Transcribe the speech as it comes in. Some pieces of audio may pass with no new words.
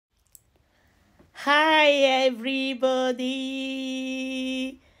Hi everybody.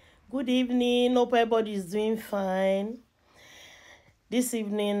 Good evening. Hope everybody is doing fine. This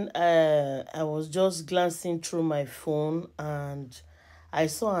evening, I was just glancing through my phone and I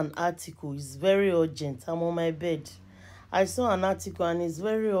saw an article. It's very urgent. I'm on my bed. I saw an article and it's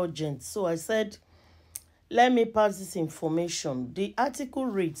very urgent. So I said, let me pass this information. The article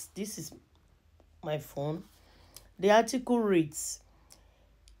reads, this is my phone. The article reads,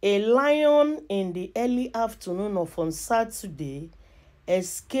 a lion in the early afternoon of on Saturday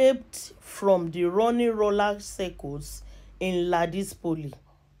escaped from the running roller circles in Ladispoli.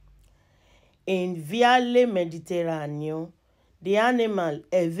 In Viale Mediterraneo, the animal,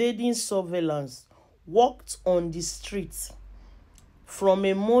 evading surveillance, walked on the streets from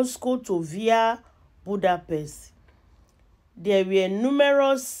a Moscow to via Budapest. There were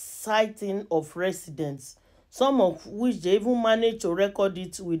numerous sightings of residents, some of which they even managed to record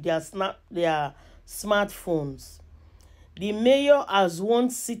it with their smartphones. The mayor has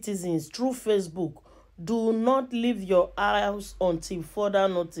warned citizens through Facebook, do not leave your house until further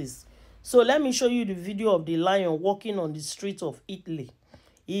notice. So let me show you the video of the lion walking on the street of Italy.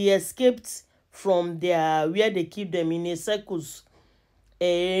 He escaped from where they keep them in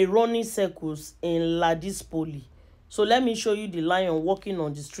running circles in Ladispoli. So let me show you the lion walking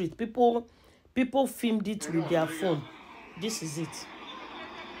on the street. People filmed it with their phone. This is it.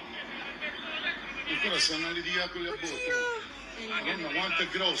 Ancora stanno a litigare con le botte. Madonna, quanto è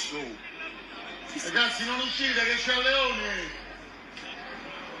grosso! Ragazzi, non uscite che c'è il leone!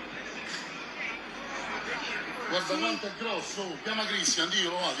 Guarda quanto è grosso! Chiama Cristian,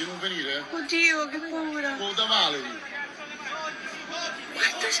 dillo, va, di non venire. Oddio, che paura! Oh, da male lì!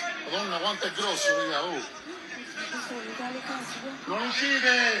 Madonna, quanto è grosso, raga, oh! Non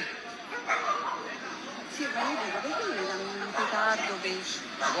uscite! Sì, ma io dico, perché mi danno un petardo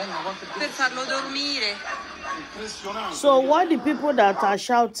per farlo dormire? So what the people that are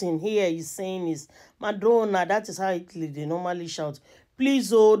shouting here is saying is, Madonna, that is how Italy they normally shout.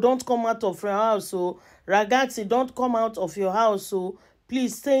 Please, oh, don't come out of your house, oh. Ragazzi, don't come out of your house, oh.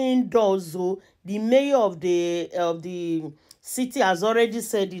 Please stay indoors, oh. The mayor of the city has already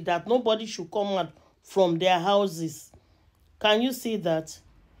said it, that nobody should come out from their houses. Can you see that?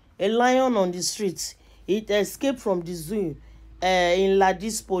 A lion on the streets. It escaped from the zoo in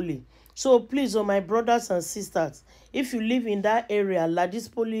Ladispoli. So please, my brothers and sisters, if you live in that area,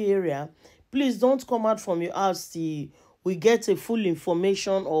 Ladispoli area, please don't come out from your house till we get a full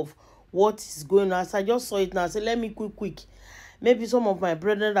information of what is going on. As I just saw it now, I said, let me quick. Maybe some of my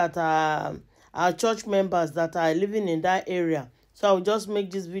brethren that are church members that are living in that area. So I'll just make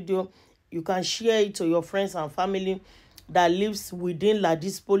this video. You can share it to your friends and family that lives within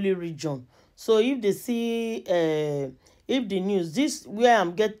Ladispoli region. So if they see, if the news, this where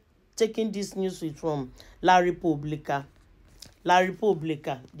I'm taking this news is from La Repubblica. La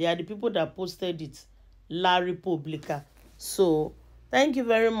Repubblica. They are the people that posted it. La Repubblica. So thank you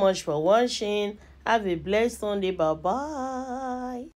very much for watching. Have a blessed Sunday. Bye bye.